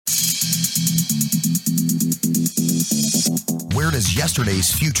Where does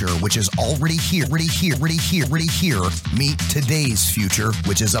yesterday's future, which is already here, meet today's future,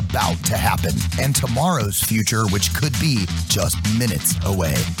 which is about to happen, and tomorrow's future, which could be just minutes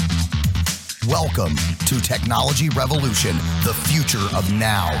away? Welcome to Technology Revolution, the future of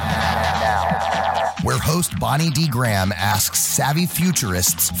now. Where host Bonnie D. Graham asks savvy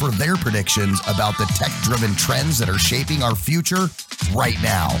futurists for their predictions about the tech-driven trends that are shaping our future right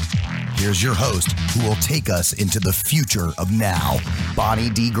now. Here's your host, who will take us into the future of now, Bonnie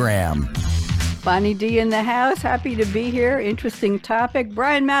D. Graham. Bonnie D in the house. Happy to be here. Interesting topic.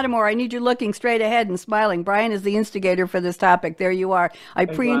 Bryan Mattimore, I need you looking straight ahead and smiling. Bryan is the instigator for this topic. There you are. I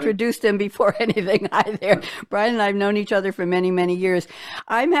pre-introduced him before anything. Hi there. Bryan and I have known each other for many, many years.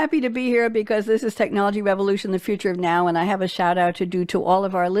 I'm happy to be here because this is Technology Revolution, the future of now, and I have a shout out to do to all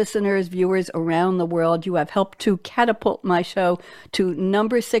of our listeners, viewers around the world. You have helped to catapult my show to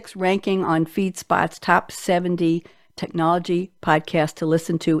number 6 ranking on FeedSpot's top 70 technology podcast to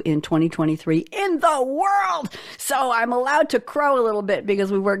listen to in 2023 in the world. So I'm allowed to crow a little bit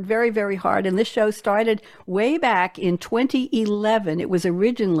because we worked very, very hard. And this show started way back in 2011. It was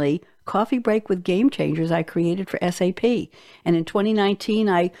originally Coffee Break with Game Changers I created for SAP. And in 2019,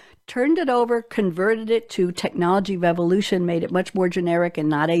 I turned it over, converted it to Technology Revolution, made it much more generic and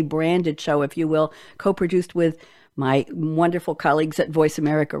not a branded show, if you will, co-produced with my wonderful colleagues at Voice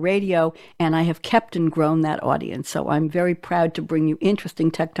America Radio, and I have kept and grown that audience. So I'm very proud to bring you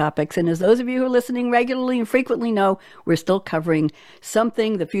interesting tech topics. And as those of you who are listening regularly and frequently know, we're still covering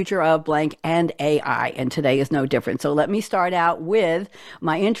something, the future of blank, and AI. And today is no different. So let me start out with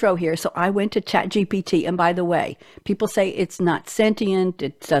my intro here. So I went to ChatGPT. And by the way, people say it's not sentient,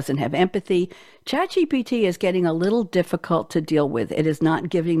 it doesn't have empathy. ChatGPT is getting a little difficult to deal with. It is not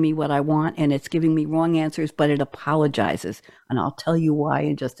giving me what I want, and it's giving me wrong answers, but it apologizes. And I'll tell you why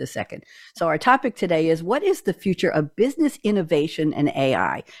in just a second. So our topic today is, what is the future of business innovation and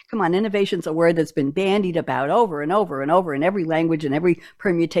AI? Come on, innovation's a word that's been bandied about over and over and over in every language and every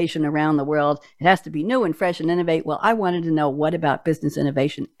permutation around the world. It has to be new and fresh and innovate. Well, I wanted to know, what about business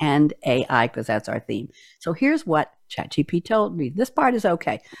innovation and AI? Because that's our theme. So here's what ChatGPT told me. This part is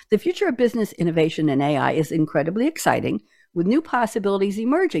okay. The future of business innovation and AI is incredibly exciting, with new possibilities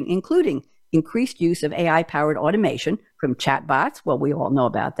emerging, including increased use of AI-powered automation from chatbots. Well, we all know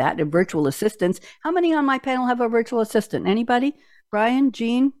about that. And virtual assistants. How many on my panel have a virtual assistant? Anybody? Bryan,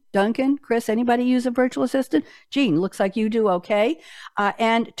 Jean, Duncan, Chris, anybody use a virtual assistant? Jean, looks like you do okay.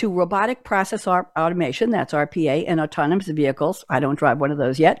 And to robotic process automation, that's RPA, and autonomous vehicles. I don't drive one of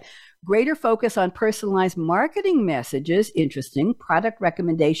those yet. Greater focus on personalized marketing messages, interesting, product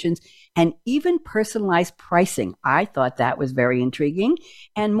recommendations, and even personalized pricing. I thought that was very intriguing.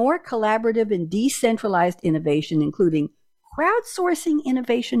 And more collaborative and decentralized innovation, including crowdsourcing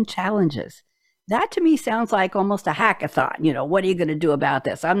innovation challenges. That to me sounds like almost a hackathon. You know, what are you going to do about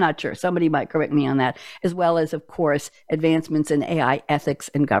this? I'm not sure. Somebody might correct me on that, as well as, of course, advancements in AI ethics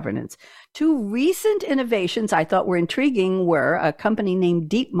and governance. Two recent innovations I thought were intriguing were a company named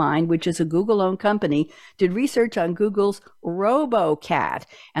DeepMind, which is a Google-owned company, did research on Google's RoboCat.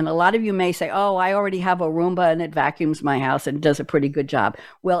 And a lot of you may say, oh, I already have a Roomba and it vacuums my house and does a pretty good job.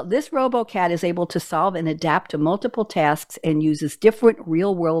 Well, this RoboCat is able to solve and adapt to multiple tasks and uses different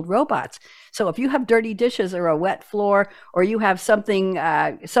real-world robots. So if you have dirty dishes or a wet floor, or you have something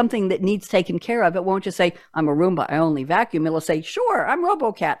that needs taken care of, it won't just say, I'm a Roomba, I only vacuum. It'll say, sure, I'm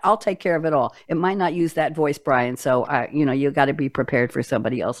RoboCat, I'll take care of it all. It might not use that voice, Bryan. So, you got to be prepared for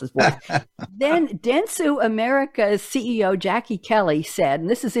somebody else's voice. Then Dentsu Americas CEO Jacki Kelley said, and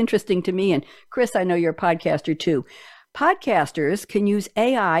this is interesting to me, and Chris, I know you're a podcaster too. Podcasters can use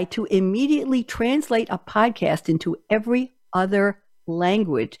AI to immediately translate a podcast into every other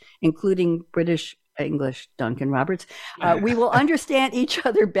language, including British English, Duncan Roberts. We will understand each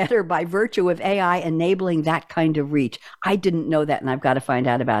other better by virtue of AI enabling that kind of reach. I didn't know that, and I've got to find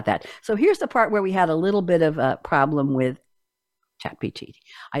out about that. So here's the part where we had a little bit of a problem with ChatGPT.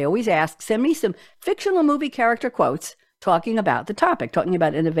 I always ask, send me some fictional movie character quotes talking about the topic, talking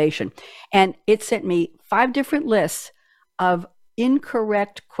about innovation. And it sent me 5 different lists of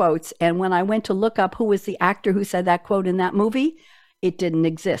incorrect quotes. And when I went to look up who was the actor who said that quote in that movie, it didn't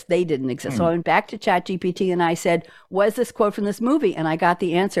exist. They didn't exist. So I went back to ChatGPT and I said, was this quote from this movie? And I got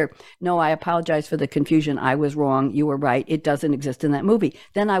the answer. No, I apologize for the confusion. I was wrong. You were right. It doesn't exist in that movie.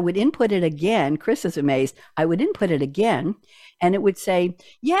 Then I would input it again. Chris is amazed. I would input it again and it would say,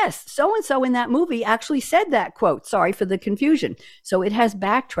 yes, so-and-so in that movie actually said that quote. Sorry for the confusion. So it has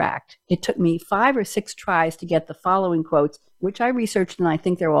backtracked. It took me 5 or 6 tries to get the following quotes, which I researched and I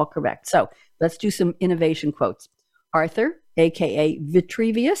think they're all correct. So let's do some innovation quotes. Arthur, a.k.a.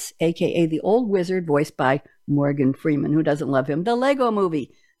 Vitruvius, a.k.a. the Old Wizard, voiced by Morgan Freeman. Who doesn't love him? The Lego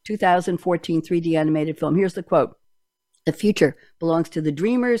Movie, 2014 3D animated film. Here's the quote. The future belongs to the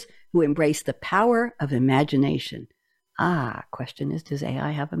dreamers who embrace the power of imagination. Question is, does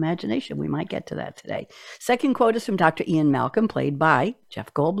AI have imagination? We might get to that today. Second quote is from Dr. Ian Malcolm, played by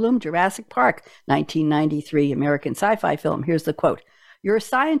Jeff Goldblum, Jurassic Park, 1993 American sci-fi film. Here's the quote. Your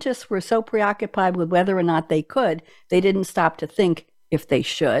scientists were so preoccupied with whether or not they could, they didn't stop to think if they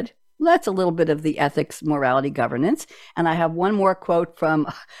should. That's a little bit of the ethics, morality, governance. And I have one more quote from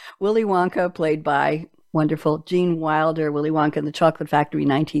Willy Wonka, played by wonderful Gene Wilder, Willy Wonka and the Chocolate Factory,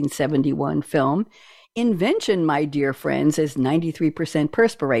 1971 film. Invention, my dear friends, is 93%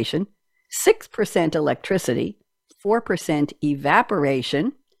 perspiration, 6% electricity, 4%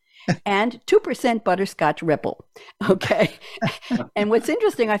 evaporation, and 2% butterscotch ripple. Okay. And what's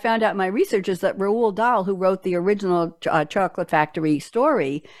interesting, I found out in my research, is that Roald Dahl, who wrote the original Chocolate Factory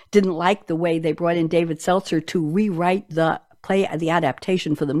story, didn't like the way they brought in David Seltzer to rewrite the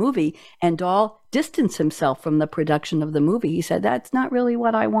adaptation for the movie, and Dahl distanced himself from the production of the movie. He said, that's not really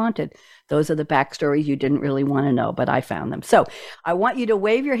what I wanted. Those are the backstories you didn't really want to know, but I found them. So I want you to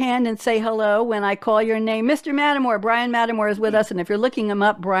wave your hand and say hello when I call your name. Mr. Mattimore, Bryan Mattimore is with us. And if you're looking him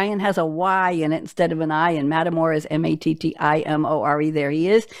up, Bryan has a Y in it instead of an I, and Mattimore is Mattimore. There he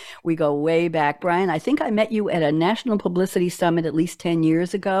is. We go way back. Bryan, I think I met you at a national publicity summit at least 10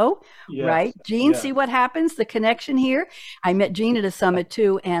 years ago, yes, right? Gene, yes. See what happens? The connection here. I met Gene at a summit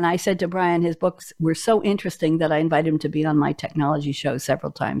too, and I said to Bryan, his books were so interesting that I invited him to be on my technology show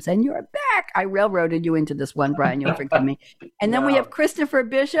several times. And you're back. I railroaded you into this one, Bryan. You'll forgive me. And then we have Christopher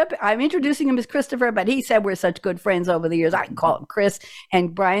Bishop. I'm introducing him as Christopher, but he said we're such good friends over the years. I can call him Chris.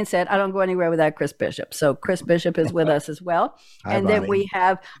 And Bryan said, I don't go anywhere without Chris Bishop. So Chris Bishop is with us as well. Hi, and Bonnie. then we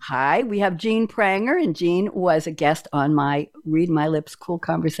have Gene Pranger. And Gene was a guest on my Read My Lips Cool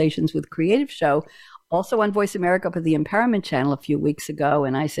Conversations with Creative show, also on Voice America for the Empowerment Channel a few weeks ago.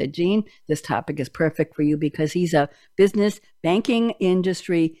 And I said, Gene, this topic is perfect for you because he's a business, banking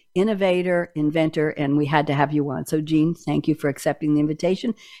industry innovator, inventor, and we had to have you on. So Gene, thank you for accepting the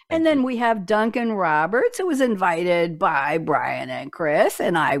invitation. And then we have Duncan Roberts, who was invited by Bryan and Chris,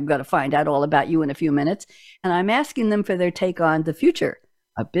 and I'm going to find out all about you in a few minutes. And I'm asking them for their take on the future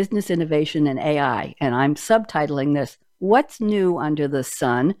of business innovation and AI. And I'm subtitling this, What's New Under the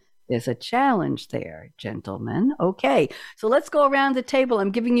Sun? There's a challenge there, gentlemen. Okay, so let's go around the table.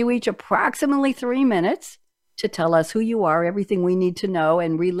 I'm giving you each approximately 3 minutes to tell us who you are, everything we need to know,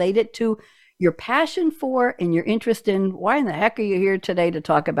 and relate it to your passion for and your interest in. Why in the heck are you here today to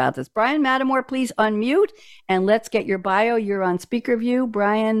talk about this? Bryan Mattimore, please unmute, and let's get your bio. You're on speaker view.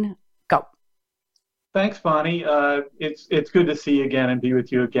 Bryan, go. Thanks, Bonnie. It's good to see you again and be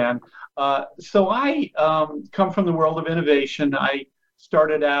with you again. So I come from the world of innovation. I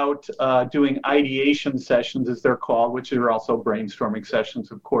started out doing ideation sessions, as they're called, which are also brainstorming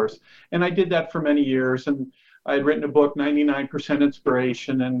sessions, of course. And I did that for many years. And I had written a book, 99%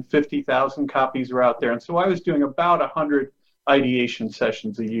 Inspiration, and 50,000 copies were out there. And so I was doing about 100 ideation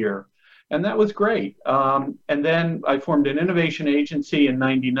sessions a year. And that was great. And then I formed an innovation agency in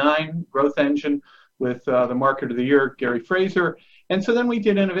 '99, Growth Engine, with the Marketer of the Year, Gary Fraser. And so then we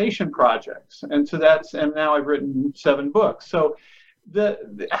did innovation projects. And now I've written 7 books. So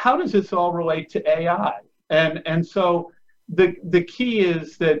how does this all relate to AI? And so the key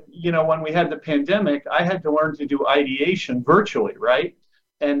is that, when we had the pandemic, I had to learn to do ideation virtually, right?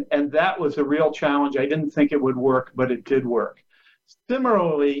 And that was a real challenge. I didn't think it would work, but it did work.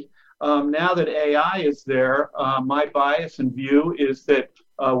 Similarly, now that AI is there, my bias and view is that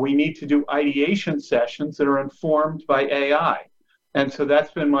we need to do ideation sessions that are informed by AI. And so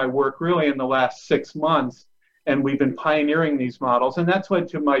that's been my work really in the last 6 months. And we've been pioneering these models, and that's led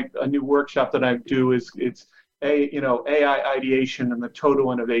to a new workshop that I do. It's AI ideation and the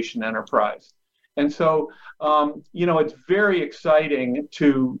total innovation enterprise. And so it's very exciting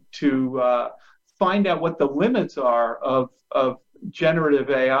to find out what the limits are of generative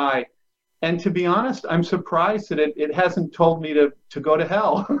AI. And to be honest, I'm surprised that it hasn't told me to go to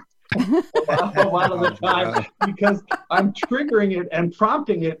hell a lot of the time, because I'm triggering it and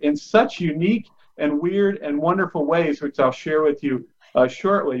prompting it in such unique and weird and wonderful ways, which I'll share with you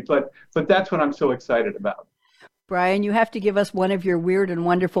shortly. But that's what I'm so excited about. Bryan, you have to give us one of your weird and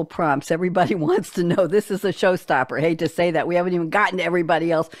wonderful prompts. Everybody wants to know. This is a showstopper. Hate to say that. We haven't even gotten to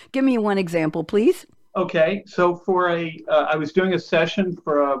everybody else. Give me one example, please. Okay. So I was doing a session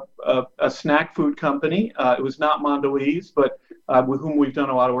for a snack food company. It was not Mondelez, but with whom we've done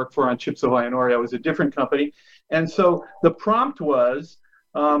a lot of work for on Chips Ahoy and Oreo. It was a different company. And so the prompt was,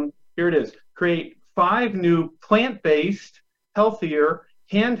 here it is, create 5 new plant-based healthier,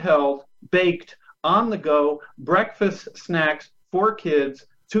 handheld, baked, on the go, breakfast snacks for kids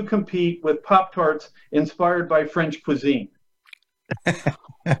to compete with Pop-Tarts inspired by French cuisine.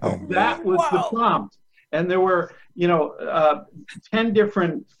 That was the prompt. And there were, 10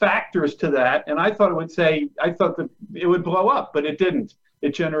 different factors to that. And I thought that it would blow up, but it didn't.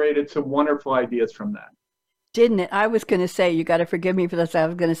 It generated some wonderful ideas from that. Didn't it? I was going to say, you got to forgive me for this. I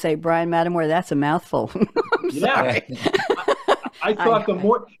was going to say, Bryan Mattimore, that's a mouthful. I'm sorry. I thought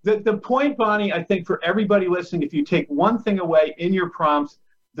the point, Bonnie, I think for everybody listening, if you take one thing away in your prompts,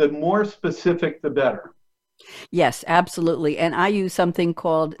 the more specific, the better. Yes, absolutely. And I use something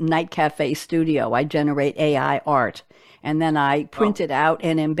called Night Cafe Studio. I generate AI art. And then I print it out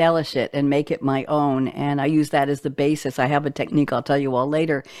and embellish it and make it my own. And I use that as the basis. I have a technique I'll tell you all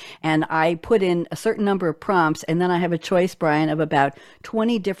later. And I put in a certain number of prompts. And then I have a choice, Bryan, of about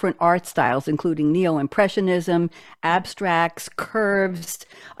 20 different art styles, including neo-impressionism, abstracts, curves,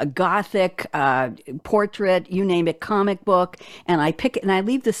 a gothic, portrait, you name it, comic book. And I pick it and I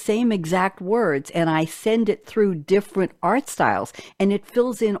leave the same exact words and I send it through different art styles. And it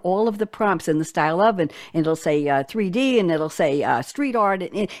fills in all of the prompts in the style of, and it'll say 3D, and it'll say street art,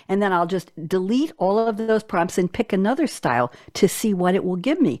 and then I'll just delete all of those prompts and pick another style to see what it will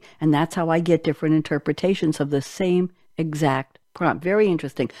give me. And that's how I get different interpretations of the same exact prompt. Very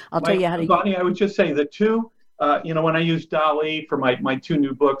interesting. I'll tell you how to... Bonnie, I would just say the two, when I use DALL-E for my two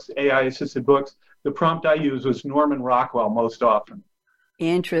new books, AI-assisted books, the prompt I use was Norman Rockwell most often.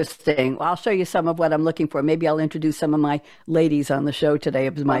 Interesting. Well, I'll show you some of what I'm looking for. Maybe I'll introduce some of my ladies on the show today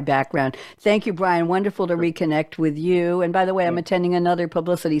as my background. Thank you, Bryan. Wonderful to reconnect with you. And by the way, I'm attending another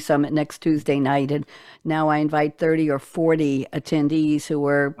publicity summit next Tuesday night. And now I invite 30 or 40 attendees who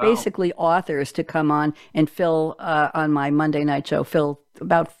are basically authors to come on and fill on my Monday night show, fill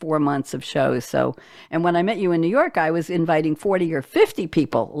about 4 months of shows. So, and when I met you in New York, I was inviting 40 or 50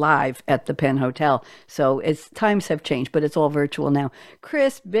 people live at the Penn Hotel. So times have changed, but it's all virtual now.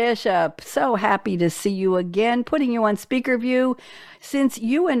 Chris Bishop, so happy to see you again, putting you on speaker view. Since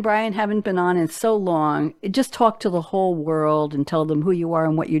you and Bryan haven't been on in so long, just talk to the whole world and tell them who you are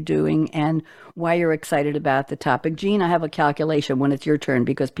and what you're doing and why you're excited about the topic. Gene, I have a calculation when it's your turn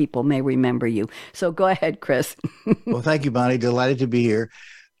because people may remember you. So go ahead, Chris. Well, thank you, Bonnie. Delighted to be here.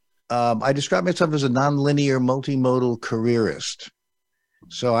 I describe myself as a nonlinear multimodal careerist.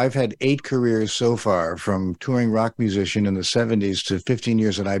 So I've had 8 careers so far, from touring rock musician in the 70s to 15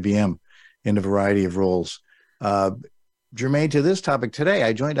 years at IBM in a variety of roles. Germane to this topic today,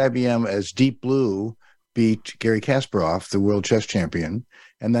 I joined IBM as Deep Blue beat Garry Kasparov, the world chess champion,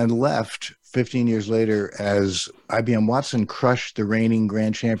 and then left 15 years later as IBM Watson crushed the reigning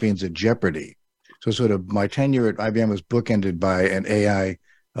grand champions at Jeopardy. So sort of my tenure at IBM was bookended by an AI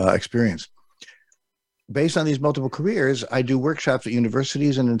experience. Based on these multiple careers, I do workshops at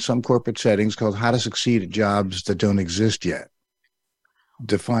universities and in some corporate settings called How to Succeed at Jobs That Don't Exist Yet,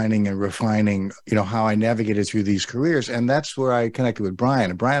 defining and refining, how I navigated through these careers. And that's where I connected with Bryan.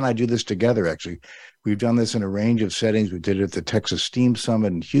 And Bryan and I do this together, actually. We've done this in a range of settings. We did it at the Texas STEAM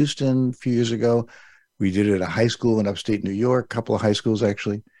Summit in Houston a few years ago. We did it at a high school in upstate New York, a couple of high schools,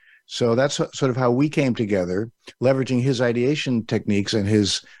 actually. So that's sort of how we came together, leveraging his ideation techniques and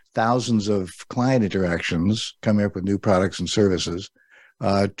his thousands of client interactions, coming up with new products and services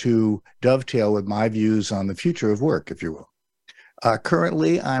to dovetail with my views on the future of work, if you will.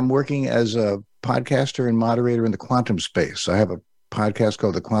 Currently, I'm working as a podcaster and moderator in the quantum space. I have a podcast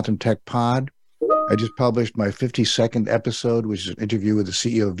called the Quantum Tech Pod. I just published my 52nd episode, which is an interview with the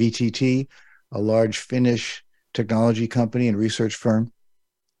CEO of VTT, a large Finnish technology company and research firm.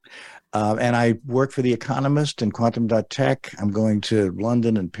 And I work for The Economist and Quantum.tech. I'm going to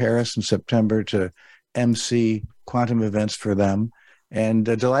London and Paris in September to MC quantum events for them. And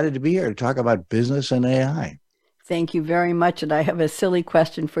delighted to be here to talk about business and AI. Thank you very much. And I have a silly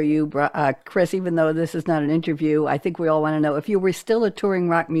question for you, Chris, even though this is not an interview. I think we all want to know, if you were still a touring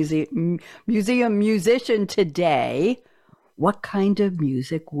rock museum musician today, what kind of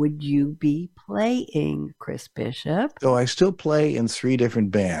music would you be playing, Chris Bishop? So I still play in 3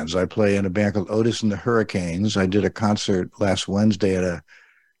 different bands. I play in a band called Otis and the Hurricanes. I did a concert last Wednesday at a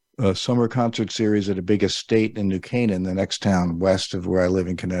summer concert series at a big estate in New Canaan, the next town west of where I live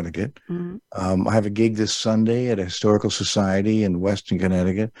in Connecticut. Mm-hmm. I have a gig this Sunday at a historical society in Western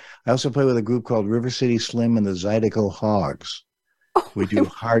Connecticut. I also play with a group called River City Slim and the Zydeco Hogs. We do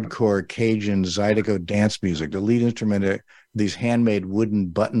hardcore Cajun Zydeco dance music. The lead instrument are these handmade wooden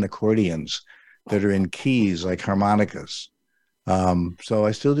button accordions that are in keys like harmonicas. So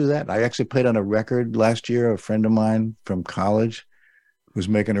I still do that. I actually played on a record last year. A friend of mine from college was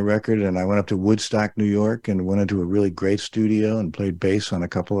making a record, and I went up to Woodstock, New York, and went into a really great studio and played bass on a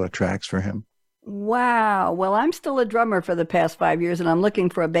couple of tracks for him. Wow. Well, I'm still a drummer for the past 5 years, and I'm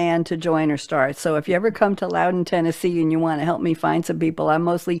looking for a band to join or start. So if you ever come to Loudon, Tennessee, and you want to help me find some people, I'm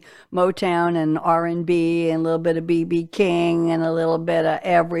mostly Motown and R&B and a little bit of B.B. King and a little bit of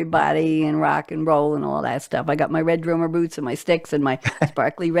everybody and rock and roll and all that stuff. I got my red drummer boots and my sticks and my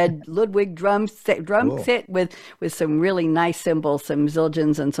sparkly red Ludwig drum Cool. set with some really nice cymbals, some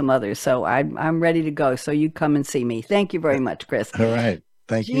Zildjians and some others. So I'm ready to go. So you come and see me. Thank you very much, Chris. All right.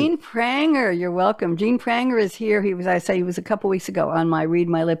 Thank you. Gene Pranger, you're welcome. Gene Pranger is here. He was a couple weeks ago on my Read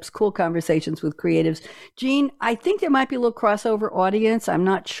My Lips Cool Conversations with Creatives. Gene, I think there might be a little crossover audience. I'm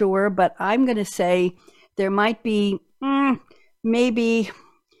not sure, but I'm going to say there might be maybe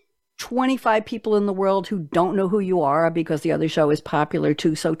 25 people in the world who don't know who you are because the other show is popular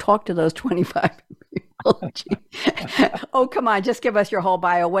too. So talk to those 25 people. Oh, come on. Just give us your whole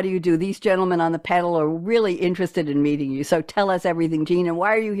bio. What do you do? These gentlemen on the panel are really interested in meeting you. So tell us everything, Gene. And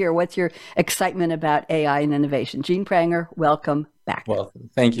why are you here? What's your excitement about AI and innovation? Gene Pranger, welcome back. Well,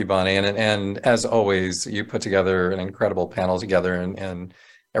 thank you, Bonnie. And as always, you put together an incredible panel together, and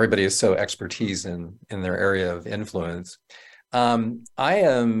everybody is so expertise in their area of influence. I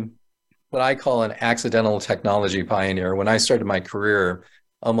am what I call an accidental technology pioneer. When I started my career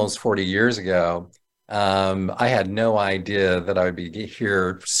almost 40 years ago, I had no idea that I would be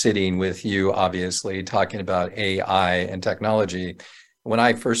here sitting with you, obviously, talking about AI and technology. When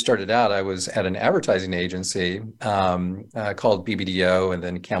I first started out, I was at an advertising agency called BBDO and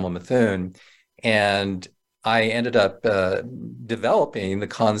then Camel Methuen. And I ended up developing the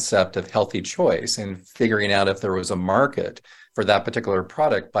concept of healthy choice and figuring out if there was a market for that particular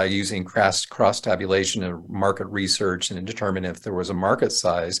product by using cross-tabulation of market research and determine if there was a market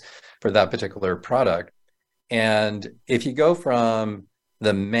size for that particular product. And if you go from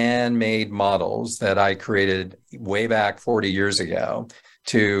the man-made models that I created way back 40 years ago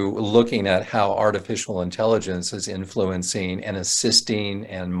to looking at how artificial intelligence is influencing and assisting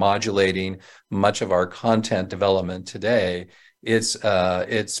and modulating much of our content development today, it's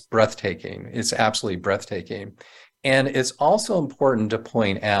breathtaking. It's absolutely breathtaking. And it's also important to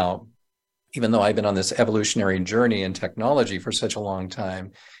point out, even though I've been on this evolutionary journey in technology for such a long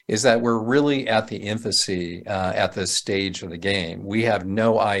time, is that we're really at the infancy at this stage of the game. We have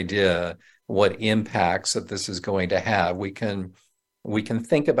no idea what impacts that this is going to have. We can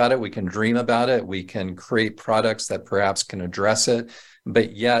think about it, we can dream about it, we can create products that perhaps can address it,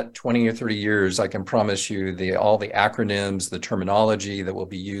 but yet 20 or 30 years, I can promise you all the acronyms, the terminology that we'll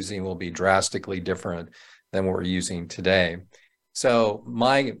be using will be drastically different than what we're using today. So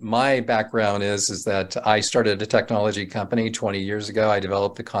my background is that I started a technology company 20 years ago. I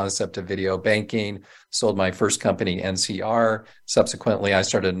developed the concept of video banking, sold my first company, NCR. Subsequently, I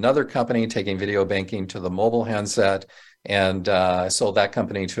started another company taking video banking to the mobile handset, and sold that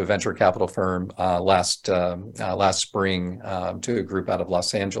company to a venture capital firm last spring to a group out of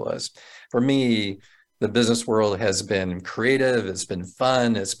Los Angeles. For me, the business world has been creative, it's been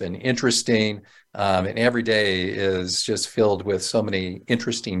fun, it's been interesting, and every day is just filled with so many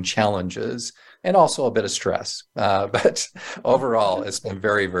interesting challenges and also a bit of stress. But overall, it's been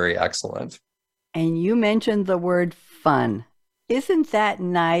very, very excellent. And you mentioned the word fun. Isn't that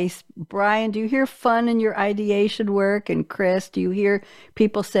nice? Bryan, do you hear fun in your ideation work? And Chris, do you hear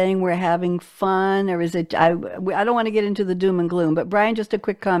people saying we're having fun? Or is it, I don't want to get into the doom and gloom, but Bryan, just a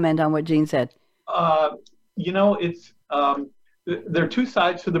quick comment on what Gene said. It's there are two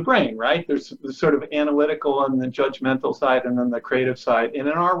sides to the brain, right? There's the sort of analytical and the judgmental side, and then the creative side. And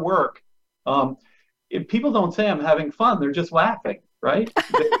in our work, if people don't say I'm having fun, they're just laughing, right?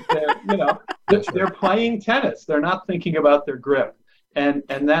 They're playing tennis. They're not thinking about their grip, and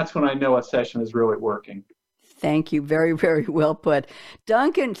that's when I know a session is really working. Thank you. Very, very well put.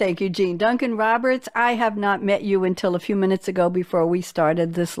 Duncan, thank you, Gene. Duncan Roberts, I have not met you until a few minutes ago before we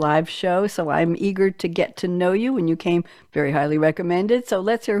started this live show, so I'm eager to get to know you, and you came very highly recommended. So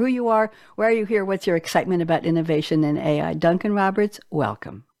let's hear who you are, why are you here, what's your excitement about innovation in AI. Duncan Roberts,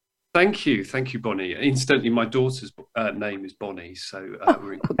 welcome. Thank you, Bonnie. Incidentally, my daughter's name is Bonnie, so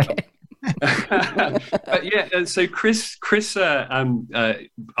we're in Okay. But yeah, so Chris, I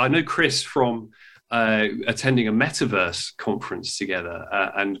know Chris from attending a metaverse conference together,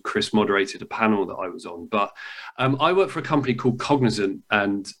 and Chris moderated a panel that I was on. But I work for a company called Cognizant,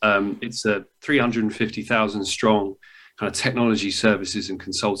 and it's a 350,000 strong kind of technology services and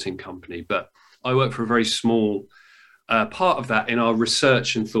consulting company. But I work for a very small part of that in our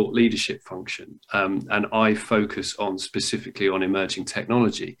research and thought leadership function, and I focus specifically on emerging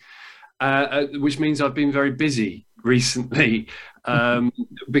technology. Which means I've been very busy recently,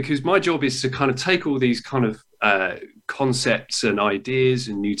 because my job is to kind of take all these kind of concepts and ideas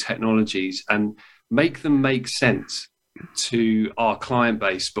and new technologies and make them make sense to our client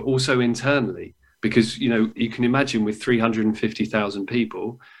base, but also internally. Because, you know, you can imagine with 350,000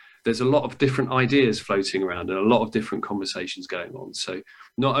 people, there's a lot of different ideas floating around and a lot of different conversations going on. So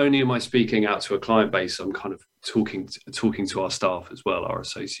not only am I speaking out to a client base, I'm kind of talking to our staff as well, our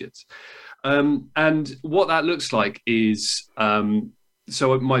associates. And what that looks like is,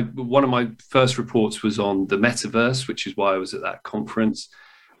 so one of my first reports was on the metaverse, which is why I was at that conference,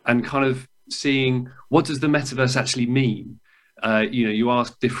 and kind of seeing, what does the metaverse actually mean? You know, you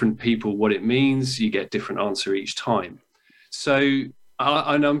ask different people what it means, you get different answer each time. So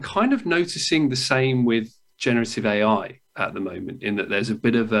and I'm kind of noticing the same with generative AI at the moment, in that there's a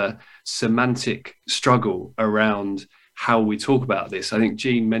bit of a semantic struggle around how we talk about this. I think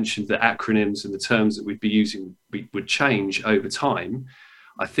Jean mentioned the acronyms and the terms that we'd be using would change over time.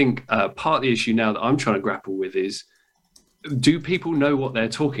 I think part of the issue now that I'm trying to grapple with is, do people know what they're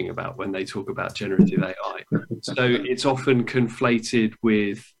talking about when they talk about generative AI? So it's often conflated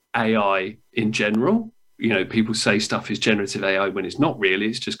with AI in general. You know, people say stuff is generative AI when it's not really,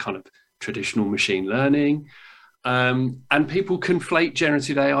 it's just kind of traditional machine learning. And people conflate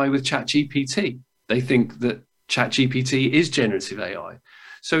generative AI with ChatGPT. They think that ChatGPT is generative AI.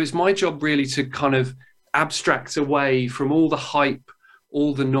 So it's my job really to kind of abstract away from all the hype,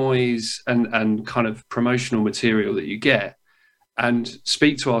 all the noise and kind of promotional material that you get, and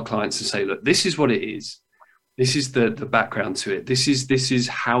speak to our clients and say, look, this is what it is. This is the background to it. This is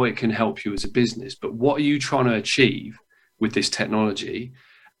how it can help you as a business. But what are you trying to achieve with this technology?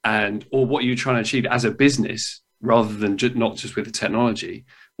 Or what are you trying to achieve as a business, rather than not just with the technology?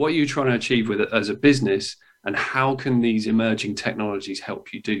 What are you trying to achieve with it as a business? And how can these emerging technologies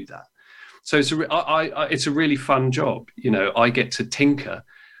help you do that? So it's a really fun job. You know, I get to tinker.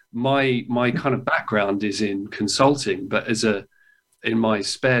 My kind of background is in consulting, but in my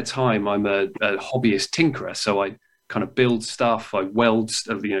spare time, I'm a hobbyist tinkerer. So I kind of build stuff. I weld,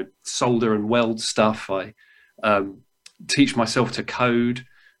 solder and weld stuff. I teach myself to code,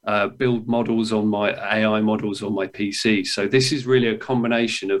 build models on my AI models on my PC. So this is really a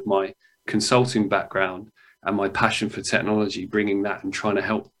combination of my consulting background and my passion for technology, bringing that and trying to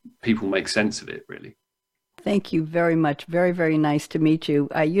help people make sense of it, really. Thank you very much. Very, very nice to meet you.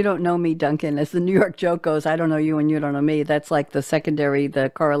 You don't know me, Duncan. As the New York joke goes, I don't know you and you don't know me. That's like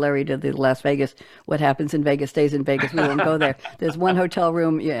the corollary to the Las Vegas. What happens in Vegas stays in Vegas. We won't go there. There's one hotel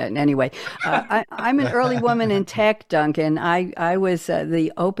room. Yeah. Anyway, I'm an early woman in tech, Duncan. I was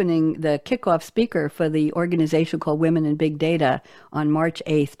the kickoff speaker for the organization called Women in Big Data on March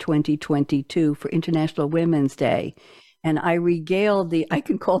 8th, 2022 for International Women's Day. And I regaled I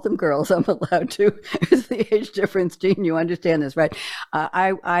can call them girls, I'm allowed to. It's the age difference, Jean, you understand this, right?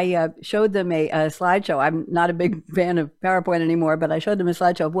 I showed them a slideshow. I'm not a big fan of PowerPoint anymore, but I showed them a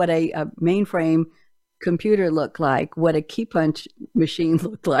slideshow of what a mainframe computer looked like, what a key punch machine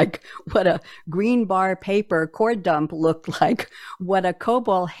looked like, what a green bar paper cord dump looked like, what a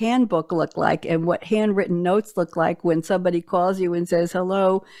COBOL handbook looked like, and what handwritten notes look like when somebody calls you and says,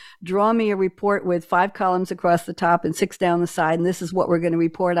 hello, draw me a report with 5 columns across the top and 6 down the side, and this is what we're going to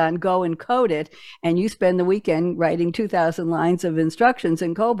report on, go and code it. And you spend the weekend writing 2,000 lines of instructions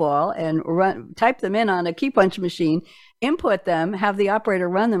in COBOL and type them in on a key punch machine, input them, have the operator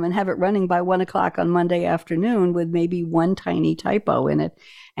run them, and have it running by 1 o'clock on Monday afternoon with maybe one tiny typo in it.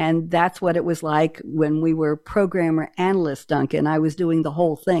 And that's what it was like when we were programmer analysts, Duncan. I was doing the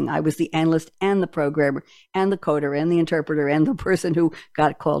whole thing. I was the analyst and the programmer and the coder and the interpreter and the person who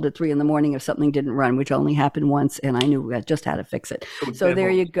got called at 3 a.m. if something didn't run, which only happened once, and I knew just how to fix it. So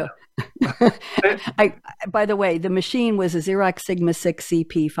there you go. By the way, the machine was a Xerox Sigma 6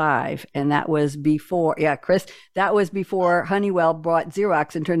 CP5, and that was before, Chris, that was before Honeywell bought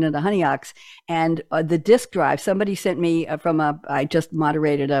Xerox and turned it into Honeyox. And the disk drive, somebody sent me I just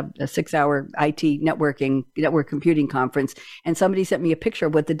moderated a 6-hour IT network computing conference, and somebody sent me a picture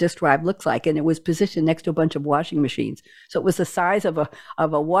of what the disk drive looks like, and it was positioned next to a bunch of washing machines. So it was the size of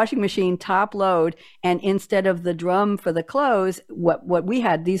a washing machine top load, and instead of the drum for the clothes, what we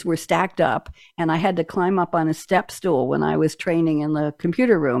had, these were stacked up, and I had to climb up on a step stool when I was training in the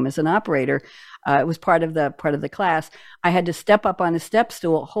computer room as an operator. It was part of the class. I had to step up on a step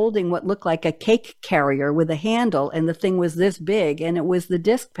stool holding what looked like a cake carrier with a handle, and the thing was this big, and it was the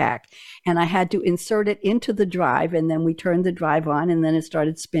disk pack. And I had to insert it into the drive, and then we turned the drive on, and then it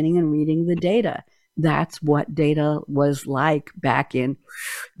started spinning and reading the data. That's what data was like back in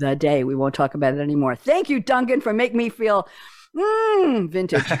the day. We won't talk about it anymore. Thank you, Duncan, for making me feel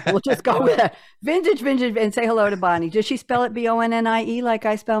Vintage. We'll just go with that. Vintage, and say hello to Bonnie. Does she spell it Bonnie like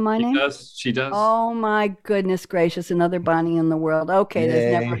I spell my name? She does. Oh my goodness gracious, another Bonnie in the world. Okay, Yay.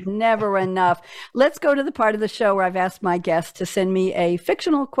 there's never enough. Let's go to the part of the show where I've asked my guests to send me a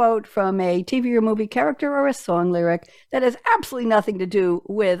fictional quote from a TV or movie character or a song lyric that has absolutely nothing to do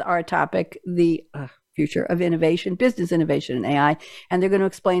with our topic, the future of innovation, business innovation and AI, and they're going to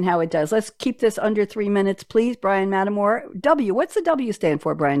explain how it does. Let's keep this under 3 minutes, please. Bryan Mattimore. W. What's the W stand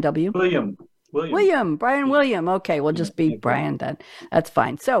for, Brian? W? William. Brian William. Okay, we'll just be Brian then. That's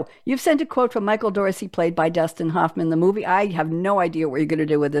fine. So you've sent a quote from Michael Dorsey, played by Dustin Hoffman, the movie. I have no idea what you're going to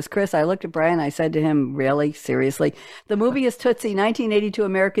do with this, Chris. I looked at Brian. I said to him, really? Seriously? The movie is Tootsie, 1982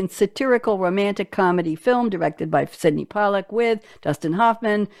 American satirical romantic comedy film directed by Sidney Pollack with Dustin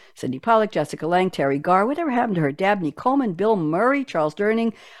Hoffman, Sidney Pollack, Jessica Lange, Terry Garr. Whatever happened to her? Dabney Coleman, Bill Murray, Charles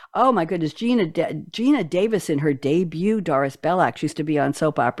Durning. Oh my goodness, Gina Davis in her debut. Doris Belak used to be on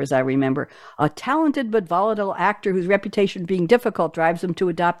soap operas, I remember. A talented but volatile actor whose reputation being difficult drives him to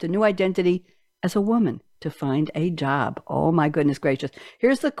adopt a new identity as a woman to find a job. Oh my goodness gracious.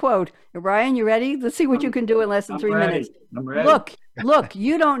 Here's the quote. Ryan, you ready? Let's see what you can do in less than 3 minutes. I'm ready. Look,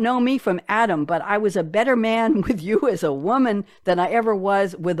 you don't know me from Adam, but I was a better man with you as a woman than I ever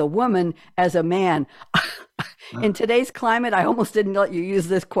was with a woman as a man. In today's climate, I almost didn't let you use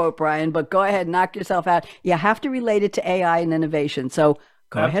this quote, Brian, but go ahead, knock yourself out. You have to relate it to AI and innovation. So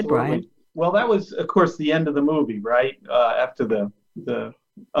go ahead, Brian. Well, that was, of course, the end of the movie, right? After the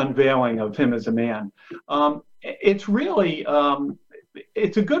unveiling of him as a man. It's really,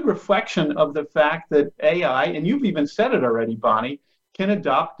 it's a good reflection of the fact that AI, and you've even said it already, Bonnie, can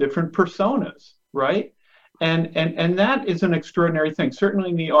adopt different personas, right? And that is an extraordinary thing, certainly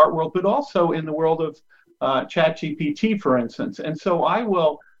in the art world, but also in the world of ChatGPT, for instance. And so I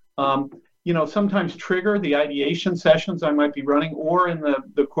will, sometimes trigger the ideation sessions I might be running, or in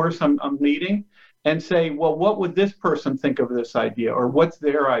the course I'm leading, and say, well, what would this person think of this idea, or what's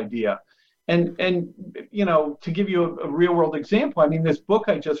their idea? And to give you a real world example, I mean, this book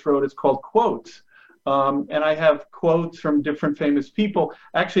I just wrote is called Quotes. And I have quotes from different famous people.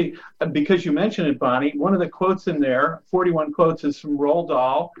 Actually, because you mentioned it, Bonnie, one of the quotes in there, 41 quotes, is from Roald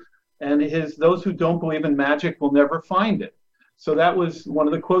Dahl, and those who don't believe in magic will never find it. So that was one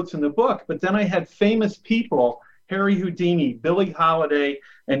of the quotes in the book. But then I had famous people, Harry Houdini, Billie Holiday,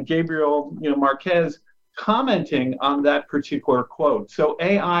 and Gabriel Marquez, commenting on that particular quote. So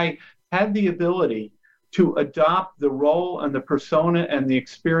AI had the ability to adopt the role and the persona and the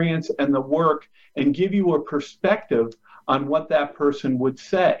experience and the work and give you a perspective on what that person would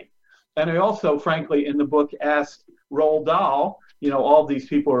say. And I also, frankly, in the book asked Roald Dahl, all these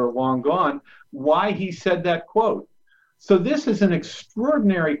people are long gone, why he said that quote. So this is an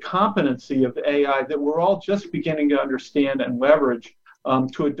extraordinary competency of AI that we're all just beginning to understand and leverage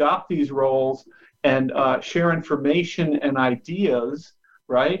to adopt these roles and share information and ideas,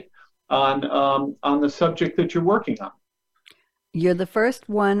 right, on the subject that you're working on. You're the first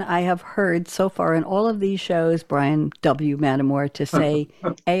one I have heard so far in all of these shows, Bryan W. Mattimore, to say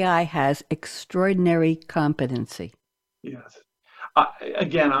AI has extraordinary competency. Yes.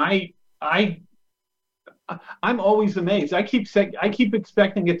 Again, I'm always amazed. I keep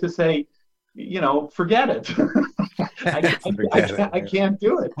expecting it to say, forget it. I can't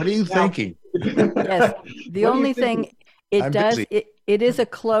do it. What are you thinking? Yes. The only thing it does, it is a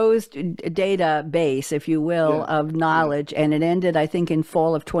closed database, if you will, of knowledge, and it ended, I think, in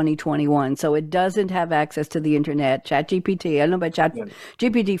fall of 2021. So it doesn't have access to the internet. ChatGPT, I don't know about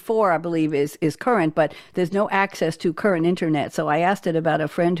GPT-4, I believe, is current, but there's no access to current internet. So I asked it about a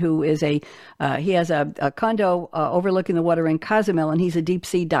friend who is he has a condo overlooking the water in Cozumel, and he's a deep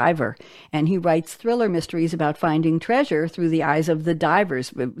sea diver, and he writes thriller mysteries about finding treasure through the eyes of the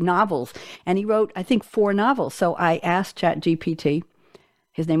divers, novels. And he wrote, I think, 4 novels. So I asked ChatGPT.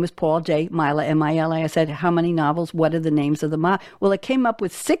 His name was Paul J. Mila, M-I-L-A. I said, how many novels? What are the names of the Well, it came up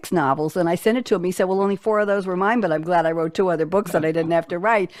with 6 novels, and I sent it to him. He said, well, only 4 of those were mine, but I'm glad I wrote 2 other books that I didn't have to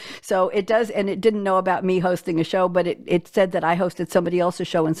write. So it does, and it didn't know about me hosting a show, but it said that I hosted somebody else's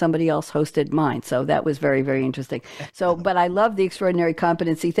show and somebody else hosted mine. So that was very, very interesting. So, but I love the extraordinary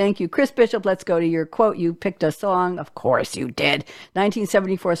competency. Thank you. Chris Bishop, let's go to your quote. You picked a song. Of course you did.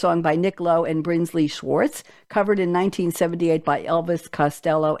 1974 song by Nick Lowe and Brinsley Schwartz, covered in 1978 by Elvis Costello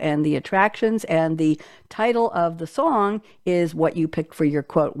and the Attractions, and the title of the song is what you picked for your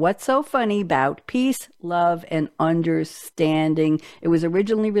quote. What's so funny about peace, love, and understanding? It was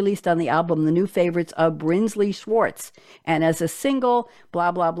originally released on the album The New Favorites of Brinsley Schwartz, and as a single,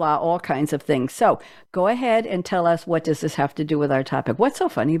 blah, blah, blah, all kinds of things. So go ahead and tell us, what does this have to do with our topic? What's so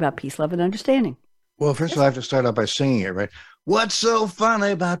funny about peace, love, and understanding? Well, first of all, I have to start out by singing it, right? What's so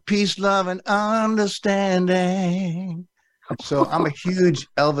funny about peace, love, and understanding? So I'm a huge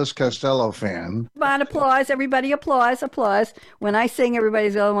Elvis Costello fan. Come on, applause, everybody, applause, applause. When I sing,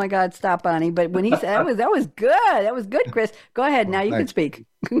 everybody's, oh my God, stop, Bonnie. But when he said that was good. That was good, Chris. Go ahead. Now you can speak.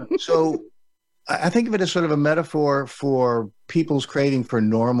 So I think of it as sort of a metaphor for people's craving for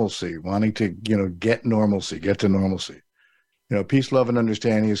normalcy, wanting to, get normalcy, get to normalcy. Peace, love, and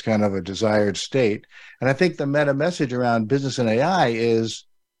understanding is kind of a desired state. And I think the meta message around business and AI is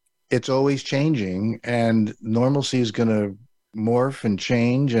it's always changing, and normalcy is going to morph and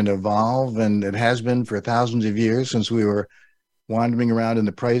change and evolve. And it has been for thousands of years since we were wandering around in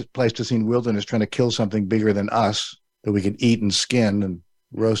the Pleistocene wilderness trying to kill something bigger than us that we could eat and skin and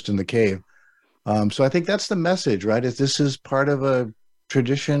roast in the cave. So I think that's the message, right? This is part of a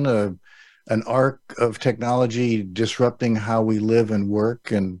tradition, an arc of technology disrupting how we live and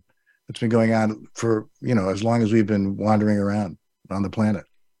work. And it's been going on for, as long as we've been wandering around on the planet.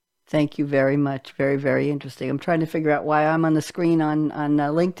 Thank you very much. Very, very interesting. I'm trying to figure out why I'm on the screen on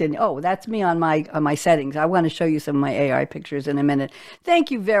LinkedIn. Oh, that's me on my settings. I want to show you some of my AI pictures in a minute. Thank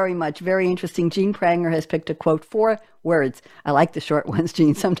you very much. Very interesting. Gene Pranger has picked a quote, 4 words. I like the short ones,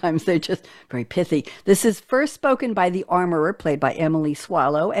 Gene. Sometimes they're just very pithy. This is first spoken by the Armorer, played by Emily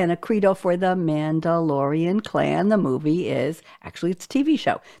Swallow, and a credo for the Mandalorian clan. The movie is, actually it's a TV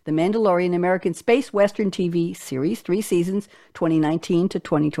show, The Mandalorian, American Space Western TV series, 3 seasons, 2019 to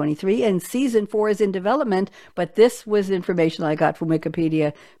 2023, and season 4 is in development, but this was information I got from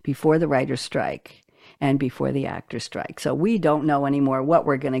Wikipedia before the writer's strike and before the actor's strike. So we don't know anymore what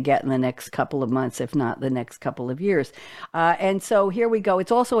we're going to get in the next couple of months, if not the next couple of years. And so here we go.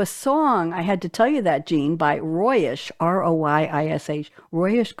 It's also a song, I had to tell you that, Gene, by Royish, R-O-Y-I-S-H,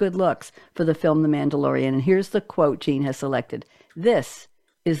 Royish Good Looks, for the film The Mandalorian. And here's the quote Gene has selected. This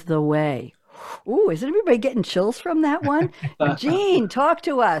is the way. Ooh, is everybody getting chills from that one? Gene, talk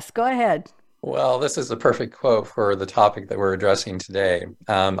to us. Go ahead. Well, this is the perfect quote for the topic that we're addressing today.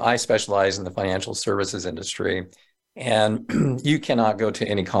 I specialize in the financial services industry, and you cannot go to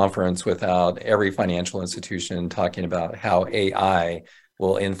any conference without every financial institution talking about how AI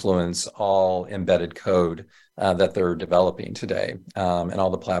will influence all embedded code that they're developing today, and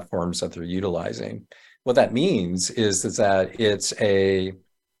all the platforms that they're utilizing. What that means is that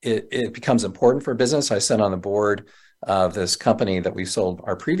it becomes important for business. I sit on the board of this company that we sold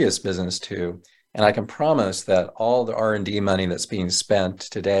our previous business to, and I can promise that all the R&D money that's being spent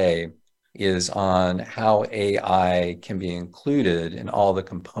today is on how AI can be included in all the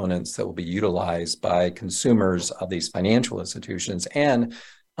components that will be utilized by consumers of these financial institutions, and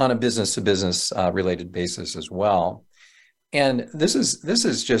on a business-to-business related basis as well. And this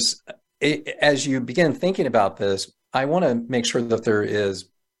is just, as you begin thinking about this, I want to make sure that there is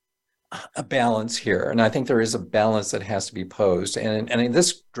a balance here. And I think there is a balance that has to be posed. And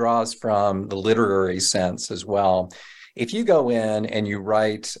this draws from the literary sense as well. If you go in and you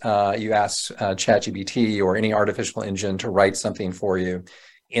write, you ask ChatGPT or any artificial engine to write something for you,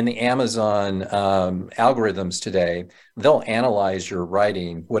 in the Amazon algorithms today, they'll analyze your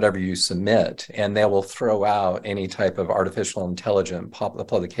writing, whatever you submit, and they will throw out any type of artificial intelligence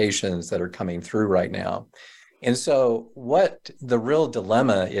publications that are coming through right now. And so what the real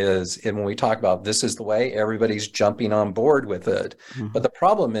dilemma is, and when we talk about this is the way, everybody's jumping on board with it. Mm-hmm. But the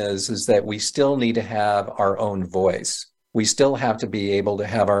problem is that we still need to have our own voice. We still have to be able to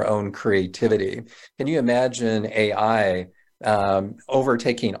have our own creativity. Can you imagine AI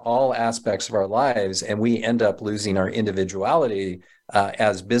overtaking all aspects of our lives, and we end up losing our individuality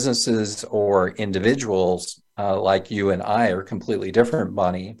as businesses or individuals like you and I are completely different,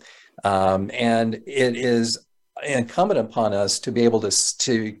 Bonnie. And it is incumbent upon us to be able to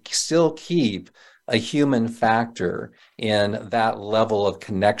still keep a human factor in that level of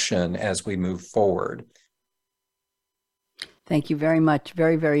connection as we move forward. Thank you very much.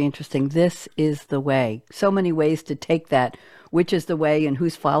 Very, very interesting. This is the way. So many ways to take that. Which is the way, and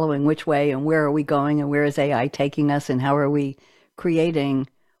who's following which way, and where are we going, and where is AI taking us, and how are we creating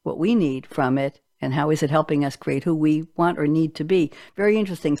what we need from it, and how is it helping us create who we want or need to be? Very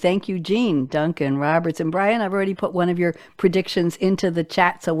interesting. Thank you, Gene, Duncan, Roberts, and Bryan. I've already put one of your predictions into the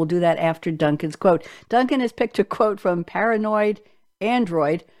chat, so we'll do that after Duncan's quote. Duncan has picked a quote from Paranoid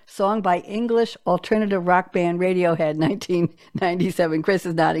Android, song by English alternative rock band Radiohead, 1997. Chris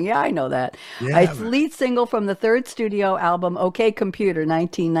is nodding. Yeah, I know that. Yeah, It's lead single from the third studio album, OK Computer,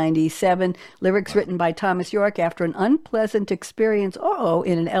 1997. Lyrics written by Thomas York after an unpleasant experience,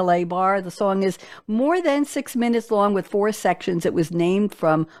 in an LA bar. The song is more than 6 minutes long with 4 sections. It was named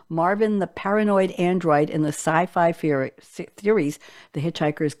from Marvin the Paranoid Android in the sci-fi series, The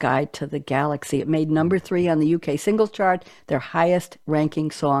Hitchhiker's Guide to the Galaxy. It made number 3 on the UK singles chart, their highest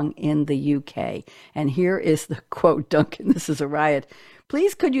ranking song in the UK. And here is the quote, Duncan, this is a riot.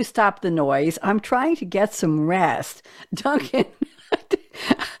 Please, could you stop the noise? I'm trying to get some rest. Duncan,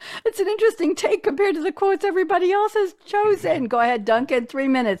 it's an interesting take compared to the quotes everybody else has chosen. Go ahead, Duncan, 3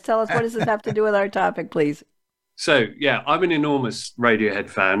 minutes. Tell us, what does this have to do with our topic, please? So, yeah, I'm an enormous Radiohead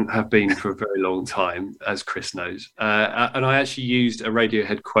fan, have been for a very long time, as Chris knows. And I actually used a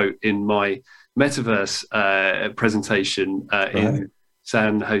Radiohead quote in my metaverse presentation in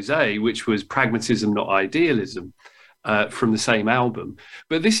San Jose, which was pragmatism, not idealism, from the same album.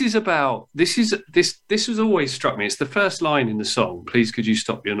 But this has always struck me. It's the first line in the song. Please, could you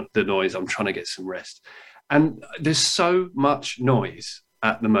stop the noise? I'm trying to get some rest. And there's so much noise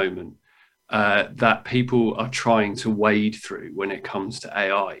at the moment that people are trying to wade through when it comes to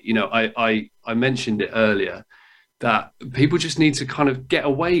AI. You know, I mentioned it earlier that people just need to kind of get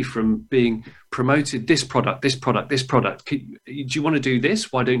away from being promoted this product. Do you want to do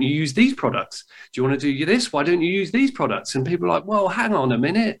this? Why don't you use these products? Do you want to do this? Why don't you use these products? And people are like, well, hang on a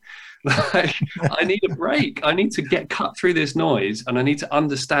minute. Like, I need a break. I need to get cut through this noise, and I need to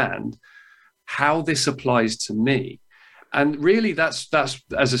understand how this applies to me. And really, that's as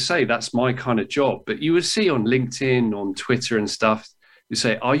I say, that's my kind of job. But you would see on LinkedIn, on Twitter and stuff, you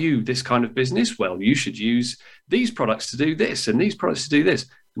say, are you this kind of business? Well, you should use these products to do this and these products to do this.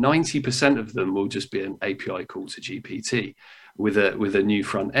 90% of them will just be an API call to GPT with a new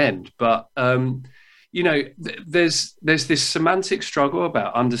front end. But, you know, there's this semantic struggle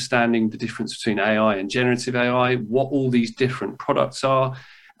about understanding the difference between AI and generative AI, what all these different products are.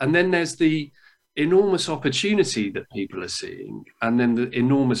 And then there's the enormous opportunity that people are seeing, and then the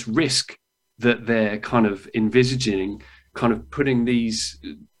enormous risk that they're kind of envisaging, kind of putting these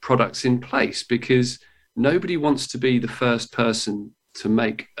products in place, because nobody wants to be the first person to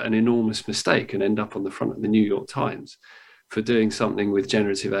make an enormous mistake and end up on the front of the New York Times for doing something with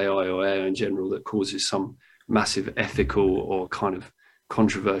generative AI or AI in general that causes some massive ethical or kind of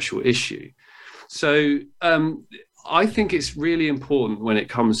controversial issue. So I think it's really important when it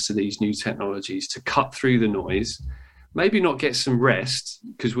comes to these new technologies to cut through the noise, maybe not get some rest,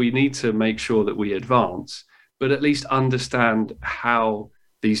 because we need to make sure that we advance, but at least understand how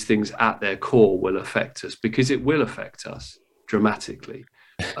these things at their core will affect us, because it will affect us dramatically.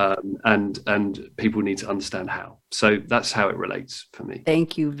 And people need to understand how. So that's how it relates for me.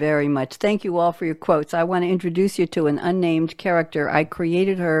 Thank you very much. Thank you all for your quotes. I want to introduce you to an unnamed character. I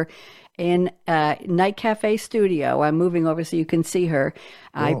created her in Night Cafe Studio. I'm moving over so you can see her.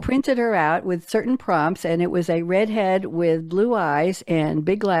 Cool. I printed her out with certain prompts, and it was a redhead with blue eyes and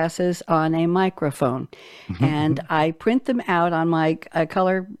big glasses on a microphone. And I print them out on my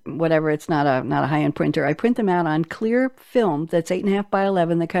color, whatever. It's not a high-end printer. I print them out on clear film that's 8.5 by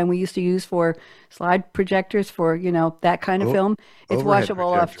 11, the kind we used to use for slide projectors for, you know, that kind of film. It's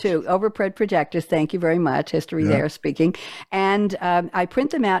washable off too. Overhead projectors. Thank you very much. History there speaking. And I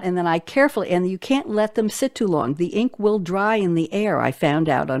print them out, and then I carefully, and you can't let them sit too long. The ink will dry in the air, I found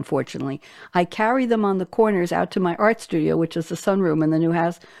out, unfortunately. I carry them on the corners out to my art studio, which is the sunroom in the new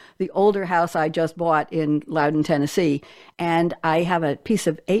house, the older house I just bought in Loudon, Tennessee. And I have a piece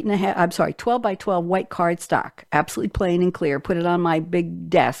of 12 by 12 white cardstock, absolutely plain and clear, put it on my big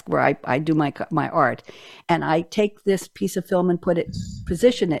desk where I do my art. And I take this piece of film and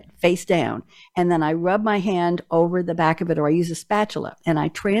position it face down. And then I rub my hand over the back of it, or I use a spatula, and I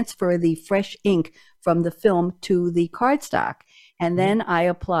transfer the fresh ink from the film to the cardstock. And then I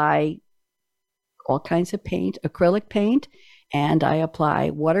apply all kinds of paint, acrylic paint, and I apply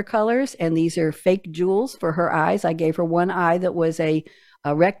watercolors. And these are fake jewels for her eyes. I gave her one eye that was a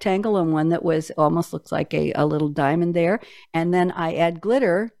rectangle and one that was almost looks like a little diamond there. And then I add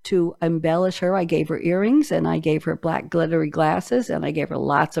glitter to embellish her. I gave her earrings, and I gave her black glittery glasses, and I gave her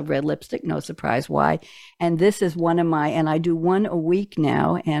lots of red lipstick. No surprise why. And this is one of my, and I do one a week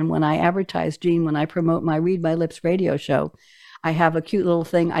now. And when I advertise, Gene, when I promote my Read My Lips radio show, I have a cute little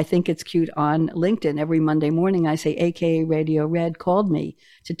thing. I think it's cute on LinkedIn. Every Monday morning, I say, AKA Radio Red called me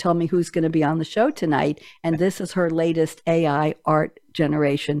to tell me who's going to be on the show tonight. And this is her latest AI art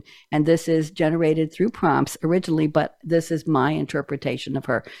generation. And this is generated through prompts originally, but this is my interpretation of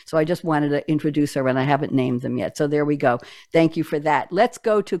her. So I just wanted to introduce her, and I haven't named them yet. So there we go. Thank you for that. Let's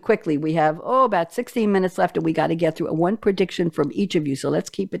go to quickly. We have, about 16 minutes left, and we got to get through one prediction from each of you. So let's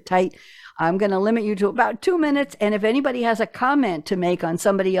keep it tight. I'm going to limit you to about 2 minutes. And if anybody has a comment to make on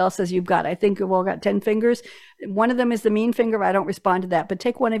somebody else's, you've got, I think we've all got 10 fingers. One of them is the mean finger. I don't respond to that, but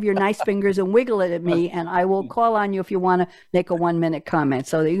take one of your nice fingers and wiggle it at me, and I will call on you if you want to make a 1 minute comment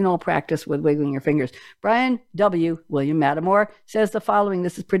so that you can all practice with wiggling your fingers. Bryan W. William Mattimore says the following.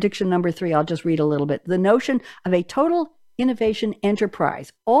 This is prediction number 3. I'll just read a little bit. The notion of a total innovation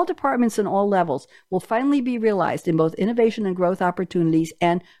enterprise, all departments and all levels, will finally be realized in both innovation and growth opportunities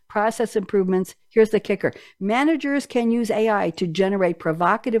and process improvements. Here's the kicker. Managers can use AI to generate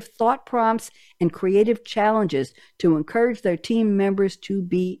provocative thought prompts and creative challenges to encourage their team members to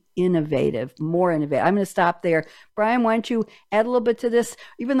be innovative, more innovative. I'm going to stop there. Bryan, why don't you add a little bit to this?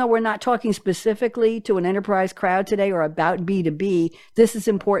 Even though we're not talking specifically to an enterprise crowd today or about B2B, this is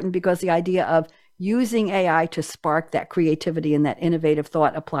important because the idea of using AI to spark that creativity and that innovative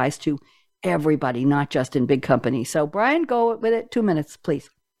thought applies to everybody, not just in big companies. So Bryan, go with it. 2 minutes, please.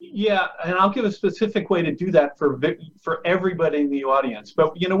 Yeah, and I'll give a specific way to do that for everybody in the audience.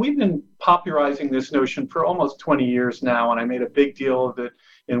 But, we've been popularizing this notion for almost 20 years now, and I made a big deal of it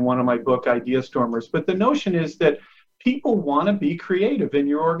in one of my book, Idea Stormers. But the notion is that people want to be creative in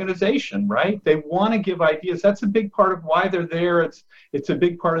your organization, right? They want to give ideas. That's a big part of why they're there. It's a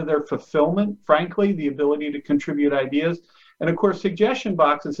big part of their fulfillment, frankly, the ability to contribute ideas. And of course, suggestion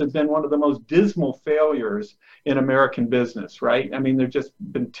boxes have been one of the most dismal failures in American business, right? I mean, they've just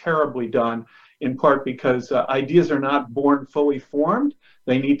been terribly done, in part because ideas are not born fully formed.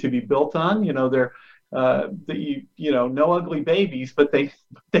 They need to be built on. They're no ugly babies, but they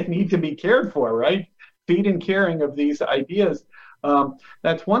need to be cared for, right? Feed and caring of these ideas.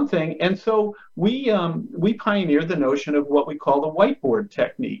 That's one thing. And so we pioneered the notion of what we call the whiteboard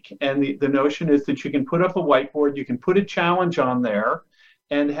technique. And the notion is that you can put up a whiteboard, you can put a challenge on there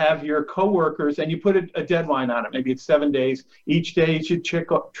and have your coworkers, and you put a deadline on it. Maybe it's 7 days. Each day you should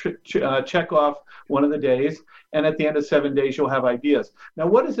check off one of the days. And at the end of 7 days, you'll have ideas. Now,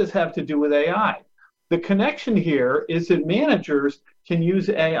 what does this have to do with AI? The connection here is that managers can use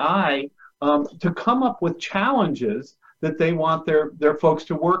AI to come up with challenges that they want their folks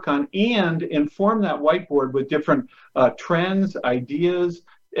to work on and inform that whiteboard with different trends, ideas,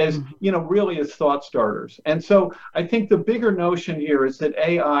 as really as thought starters. And so I think the bigger notion here is that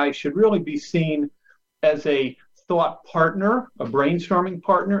AI should really be seen as a thought partner, a brainstorming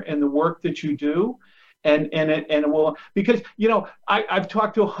partner in the work that you do. And it will, because I've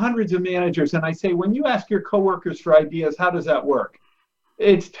talked to hundreds of managers, and I say, when you ask your coworkers for ideas, how does that work?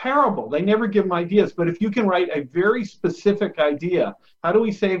 It's terrible. They never give them ideas. But if you can write a very specific idea, how do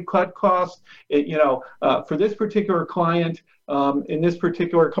we cut costs? For this particular client in this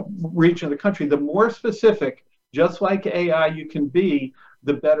particular region of the country, the more specific, just like AI, you can be,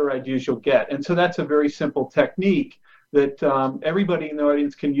 the better ideas you'll get. And so that's a very simple technique that everybody in the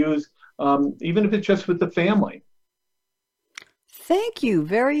audience can use, even if it's just with the family. Thank you.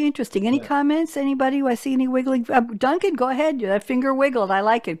 Very interesting. Any comments? Anybody? I see any wiggling? Duncan, go ahead. That finger wiggled. I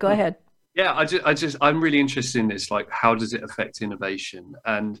like it. Go ahead. Yeah, I'm really interested in this. Like, how does it affect innovation?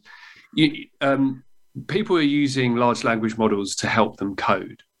 And people are using large language models to help them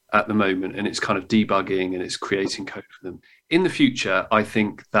code at the moment, and it's kind of debugging and it's creating code for them. In the future, I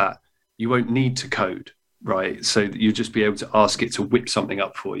think that you won't need to code, right? So that you'll just be able to ask it to whip something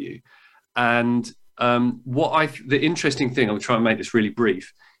up for you. And the interesting thing, I'll try and make this really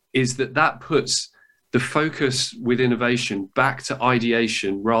brief, is that puts the focus with innovation back to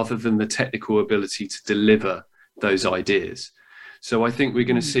ideation rather than the technical ability to deliver those ideas. So I think we're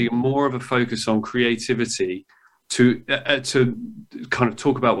going to see more of a focus on creativity to kind of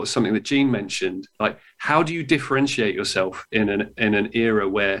talk about something that Jean mentioned, like how do you differentiate yourself in an era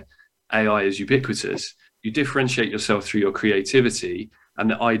where AI is ubiquitous? You differentiate yourself through your creativity and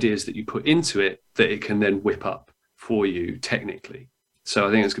the ideas that you put into it that it can then whip up for you technically. So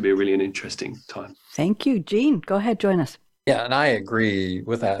I think it's going to be really an interesting time. Thank you. Jean, go ahead, join us. Yeah, and I agree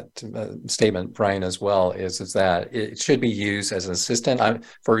with that statement, Bryan, as well, is that it should be used as an assistant.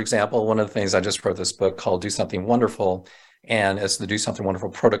 For example, one of the things I just wrote this book called Do Something Wonderful, and it's the Do Something Wonderful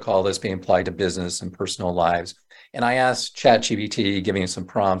protocol that's being applied to business and personal lives. And I asked ChatGPT, giving some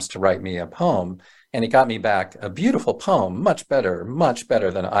prompts to write me a poem, and it got me back a beautiful poem, much better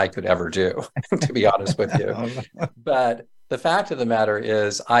than I could ever do, to be honest with you. But The fact of the matter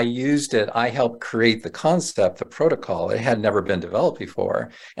is I used it, I helped create the concept, the protocol. It had never been developed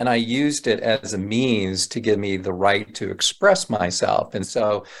before. And I used it as a means to give me the right to express myself. And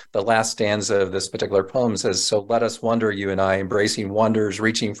so the last stanza of this particular poem says, "So let us wonder, you and I, embracing wonders,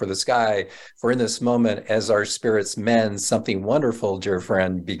 reaching for the sky. For in this moment, as our spirits mend, something wonderful, dear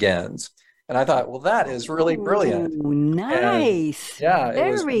friend, begins." And I thought, well, that is really brilliant. Ooh, nice. And yeah,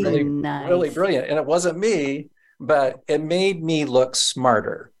 it was Very really, nice. really brilliant. And it wasn't me, but it made me look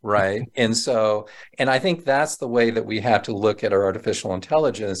smarter, right? And so, and I think that's the way that we have to look at our artificial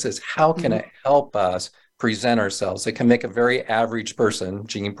intelligence is how can it help us present ourselves? It can make a very average person,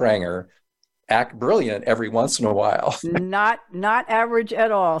 Gene Pranger, act brilliant every once in a while. Not average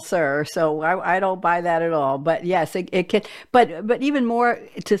at all, sir. So I don't buy that at all. But yes, it can. But even more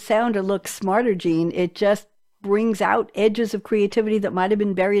to sound or look smarter, Gene, it just brings out edges of creativity that might have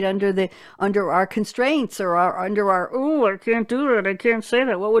been buried under our constraints or under our, oh, I can't do that, I can't say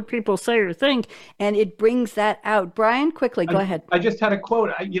that, what would people say or think, and it brings that out. Brian, quickly, go ahead. I just had a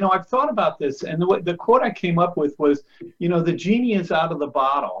quote. I've thought about this, and the quote I came up with was, the genie is out of the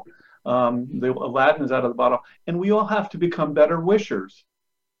bottle, the Aladdin is out of the bottle, and we all have to become better wishers.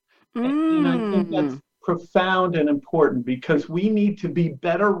 And I think that's profound and important because we need to be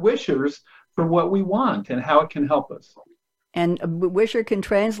better wishers for what we want and how it can help us. And wisher can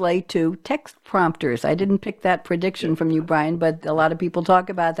translate to text prompters. I didn't pick that prediction from you, Brian, but a lot of people talk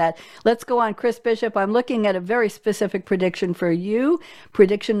about that. Let's go on. Chris Bishop, I'm looking at a very specific prediction for you.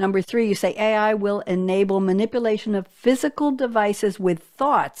 Prediction number 3, you say AI will enable manipulation of physical devices with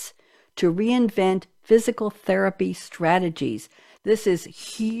thoughts to reinvent physical therapy strategies. This is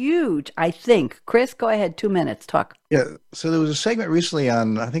huge, I think. Chris, go ahead. 2 minutes. Talk. Yeah. So there was a segment recently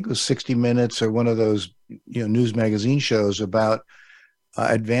on, I think it was 60 Minutes or one of those news magazine shows about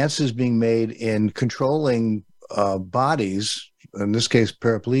advances being made in controlling bodies, in this case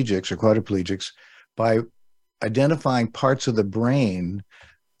paraplegics or quadriplegics, by identifying parts of the brain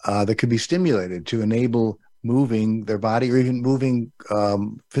that could be stimulated to enable moving their body or even moving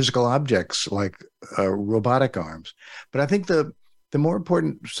physical objects like robotic arms. But I think the more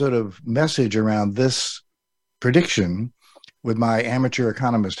important sort of message around this prediction, with my amateur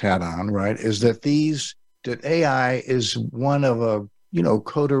economist hat on, right, is that that AI is one of a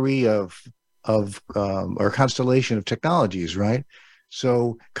coterie of or constellation of technologies, right?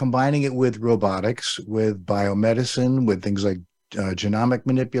 So combining it with robotics, with biomedicine, with things like genomic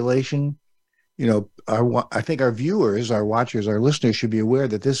manipulation, I think our viewers, our watchers, our listeners should be aware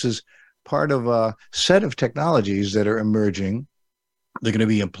that this is part of a set of technologies that are emerging. They're going to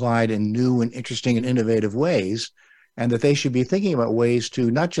be applied in new and interesting and innovative ways, and that they should be thinking about ways to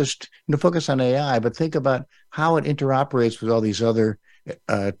not just focus on AI, but think about how it interoperates with all these other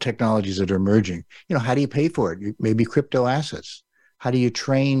technologies that are emerging. How do you pay for it? Maybe crypto assets. How do you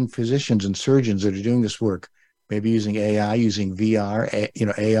train physicians and surgeons that are doing this work? Maybe using AI, using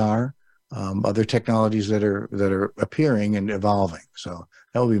VR, AR, other technologies that are appearing and evolving. So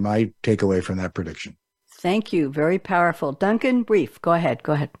that will be my takeaway from that prediction. Thank you. Very powerful. Duncan, brief. Go ahead.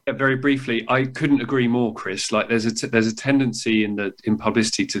 Yeah, very briefly, I couldn't agree more, Chris. Like there's a tendency in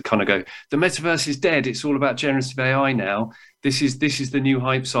publicity to kind of go, the metaverse is dead. It's all about generative AI now. This is the new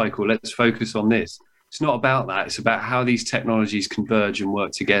hype cycle. Let's focus on this. It's not about that. It's about how these technologies converge and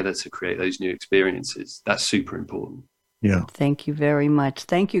work together to create those new experiences. That's super important. Yeah. Thank you very much.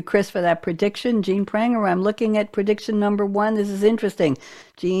 Thank you, Chris, for that prediction. Gene Pranger, I'm looking at prediction number 1. This is interesting.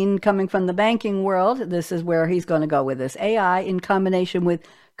 Gene, coming from the banking world, this is where he's going to go with this. AI in combination with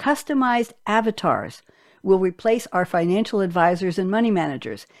customized avatars will replace our financial advisors and money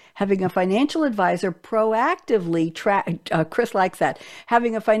managers. Having a financial advisor proactively track, Chris likes that.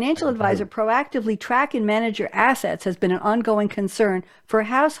 Having a financial advisor proactively track and manage your assets has been an ongoing concern for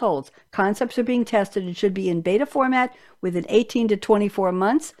households. Concepts are being tested and should be in beta format within 18 to 24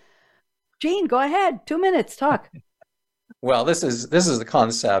 months. Gene, go ahead. 2 minutes. Talk. Well, this is the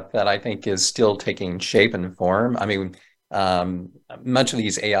concept that I think is still taking shape and form. I mean, much of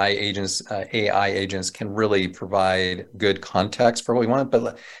these AI agents can really provide good context for what we want.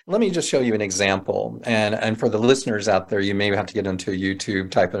 But let me just show you an example. And for the listeners out there, you may have to get into a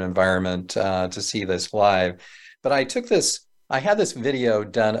YouTube type of environment to see this live. But I had this video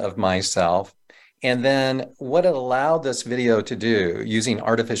done of myself. And then what it allowed this video to do using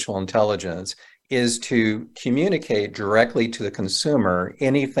artificial intelligence is to communicate directly to the consumer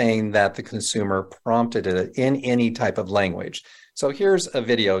anything that the consumer prompted it in any type of language. So here's a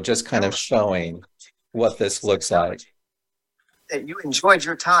video just kind of showing what this looks like. That you enjoyed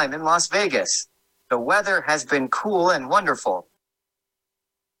your time in Las Vegas. The weather has been cool and wonderful.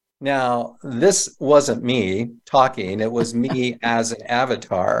 Now, this wasn't me talking, it was me as an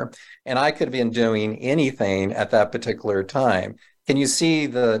avatar, and I could have been doing anything at that particular time. Can you see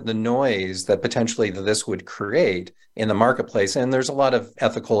the noise that potentially this would create in the marketplace? And there's a lot of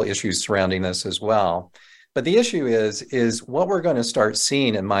ethical issues surrounding this as well. But the issue is what we're going to start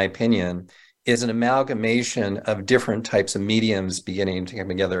seeing, in my opinion, is an amalgamation of different types of mediums beginning to come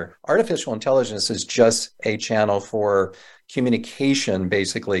together. Artificial intelligence is just a channel for communication,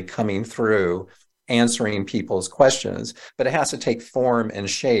 basically coming through, answering people's questions, but it has to take form and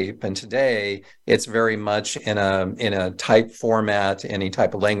shape. And today it's very much in a type format, any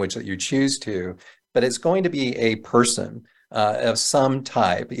type of language that you choose to, but it's going to be a person of some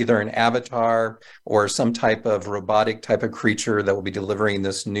type, either an avatar or some type of robotic type of creature that will be delivering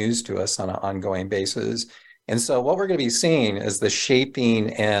this news to us on an ongoing basis. And so what we're going to be seeing is the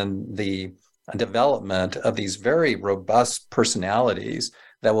shaping and the development of these very robust personalities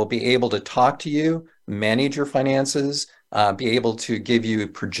that will be able to talk to you, manage your finances, be able to give you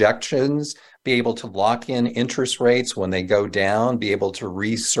projections, be able to lock in interest rates when they go down, be able to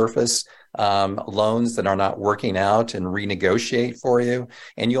resurface loans that are not working out and renegotiate for you.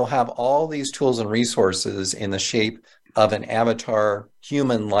 And you'll have all these tools and resources in the shape of an avatar,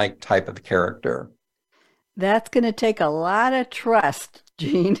 human-like type of character. That's going to take a lot of trust,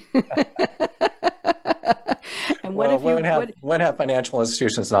 Gene. And when have financial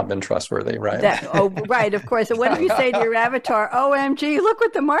institutions not been trustworthy, right? Right, of course. And what if you say to your avatar, OMG, look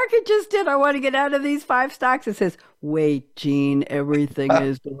what the market just did. I want to get out of these 5 stocks. It says, wait, Gene, everything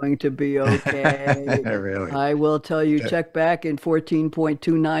is going to be okay. Really? I will tell you, check back in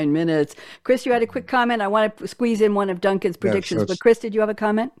 14.29 minutes. Chris, you had a quick comment. I want to squeeze in one of Duncan's predictions. But Chris, did you have a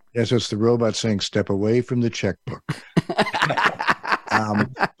comment? Yes, it's the robot saying, step away from the checkbook.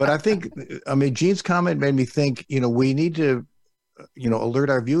 But I think, Gene's comment made me think, we need to, alert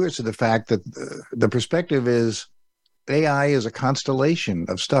our viewers to the fact that the perspective is AI is a constellation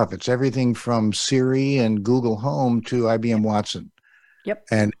of stuff. It's everything from Siri and Google Home to IBM Watson. Yep.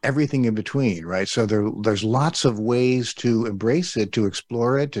 And everything in between, right? So there's lots of ways to embrace it, to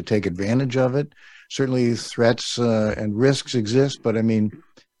explore it, to take advantage of it. Certainly threats and risks exist, but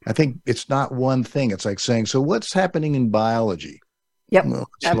I think it's not one thing. It's like saying, so what's happening in biology? Yep,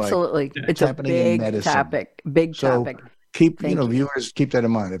 absolutely. It's a big topic. Big topic. Viewers keep that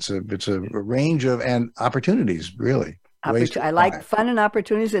in mind. It's a range of and opportunities, really. I like fun and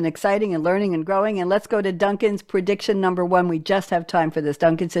opportunities and exciting and learning and growing. And let's go to Duncan's prediction number 1. We just have time for this.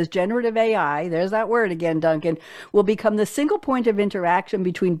 Duncan says generative AI, there's that word again, Duncan, will become the single point of interaction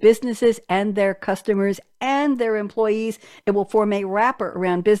between businesses and their customers and their employees. It will form a wrapper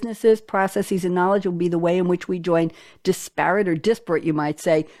around businesses, processes, and knowledge. It will be the way in which we join disparate or disparate, you might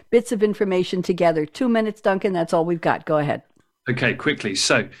say, bits of information together. 2 minutes, Duncan. That's all we've got. Go ahead. Okay, quickly.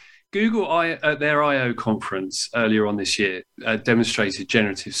 So Google, at their I/O conference earlier on this year, demonstrated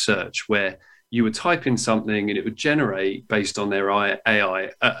generative search, where you would type in something and it would generate, based on their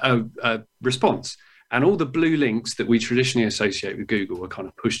AI, a response. And all the blue links that we traditionally associate with Google were kind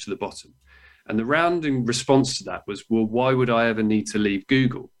of pushed to the bottom. And the rounding response to that was, well, why would I ever need to leave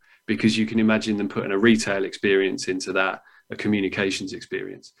Google? Because you can imagine them putting a retail experience into that, a communications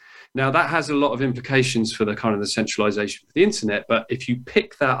experience. Now, that has a lot of implications for the kind of the centralization of the internet. But if you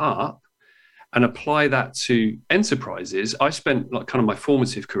pick that up and apply that to enterprises, I spent like kind of my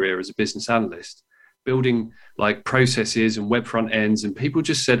formative career as a business analyst building like processes and web front ends. And people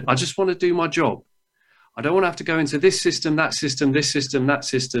just said, I just want to do my job. I don't want to have to go into this system, that system, this system, that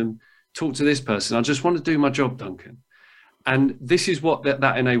system, talk to this person. I just want to do my job, Duncan. And this is what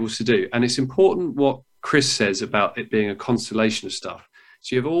that enables to do. And it's important what Chris says about it being a constellation of stuff.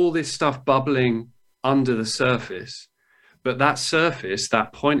 So you have all this stuff bubbling under the surface, but that surface,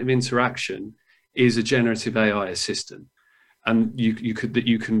 that point of interaction, is a generative AI assistant, and you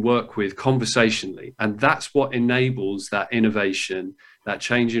can work with conversationally, and that's what enables that innovation, that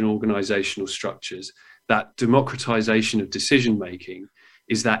change in organizational structures, that democratization of decision making.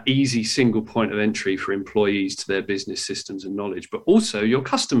 Is that easy single point of entry for employees to their business systems and knowledge, but also your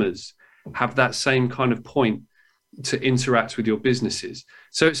customers have that same kind of point to interact with your businesses.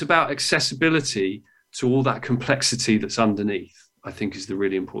 So it's about accessibility to all that complexity that's underneath, I think, is the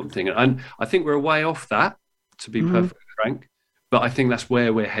really important thing. And I think we're way off that, to be perfectly frank, but I think that's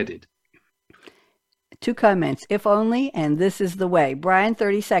where we're headed. 2 comments, if only, and this is the way. Bryan,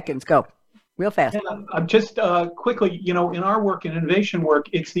 30 seconds, go. real fast. Just quickly, in our work, in innovation work,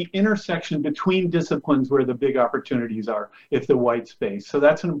 it's the intersection between disciplines where the big opportunities are, if the white space. So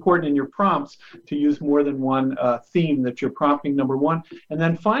that's important in your prompts to use more than one theme that you're prompting, number one. And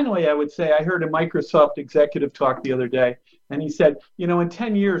then finally, I would say I heard a Microsoft executive talk the other day, and he said, in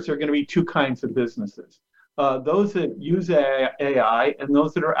 10 years, there are going to be two kinds of businesses. Those that use AI and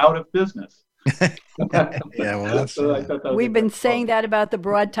those that are out of business. We've been saying that about the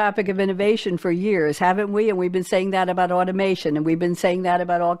broad topic of innovation for years, haven't we? And we've been saying that about automation, and we've been saying that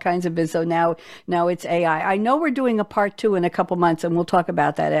about all kinds of business. So now it's AI. I know we're doing a part 2 in a couple months, and we'll talk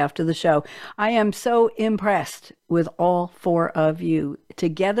about that after the show. I am so impressed with all 4 of you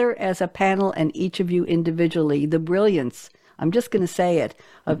together as a panel and each of you individually, the brilliance, I'm just going to say it,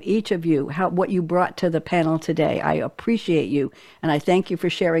 of each of you, what you brought to the panel today. I appreciate you, and I thank you for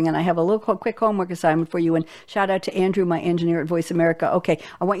sharing. And I have a little quick homework assignment for you, and shout out to Andrew, my engineer at Voice America. Okay,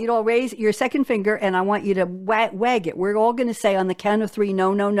 I want you to all raise your second finger, and I want you to wag it. We're all going to say on the count of 3,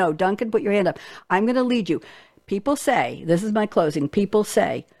 no, no, no. Duncan, put your hand up. I'm going to lead you. People say, this is my closing, people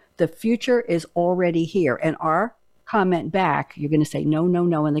say the future is already here, and our comment back, you're going to say no, no,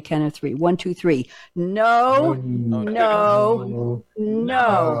 no, in the count of 3. 1, 2, 3. No, no,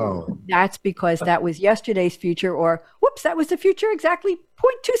 no. That's because that was yesterday's future, or whoops, that was the future exactly 0.2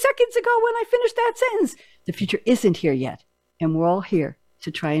 seconds ago when I finished that sentence. The future isn't here yet, and we're all here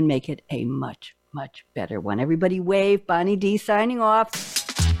to try and make it a much, much better one. Everybody wave. Bonnie D signing off.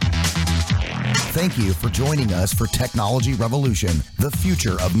 Thank you for joining us for Technology Revolution, the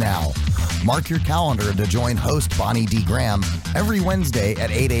future of now. Mark your calendar to join host Bonnie D. Graham every Wednesday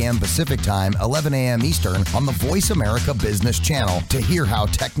at 8 a.m. Pacific Time, 11 a.m. Eastern on the Voice America Business Channel to hear how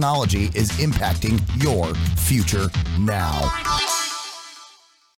technology is impacting your future now.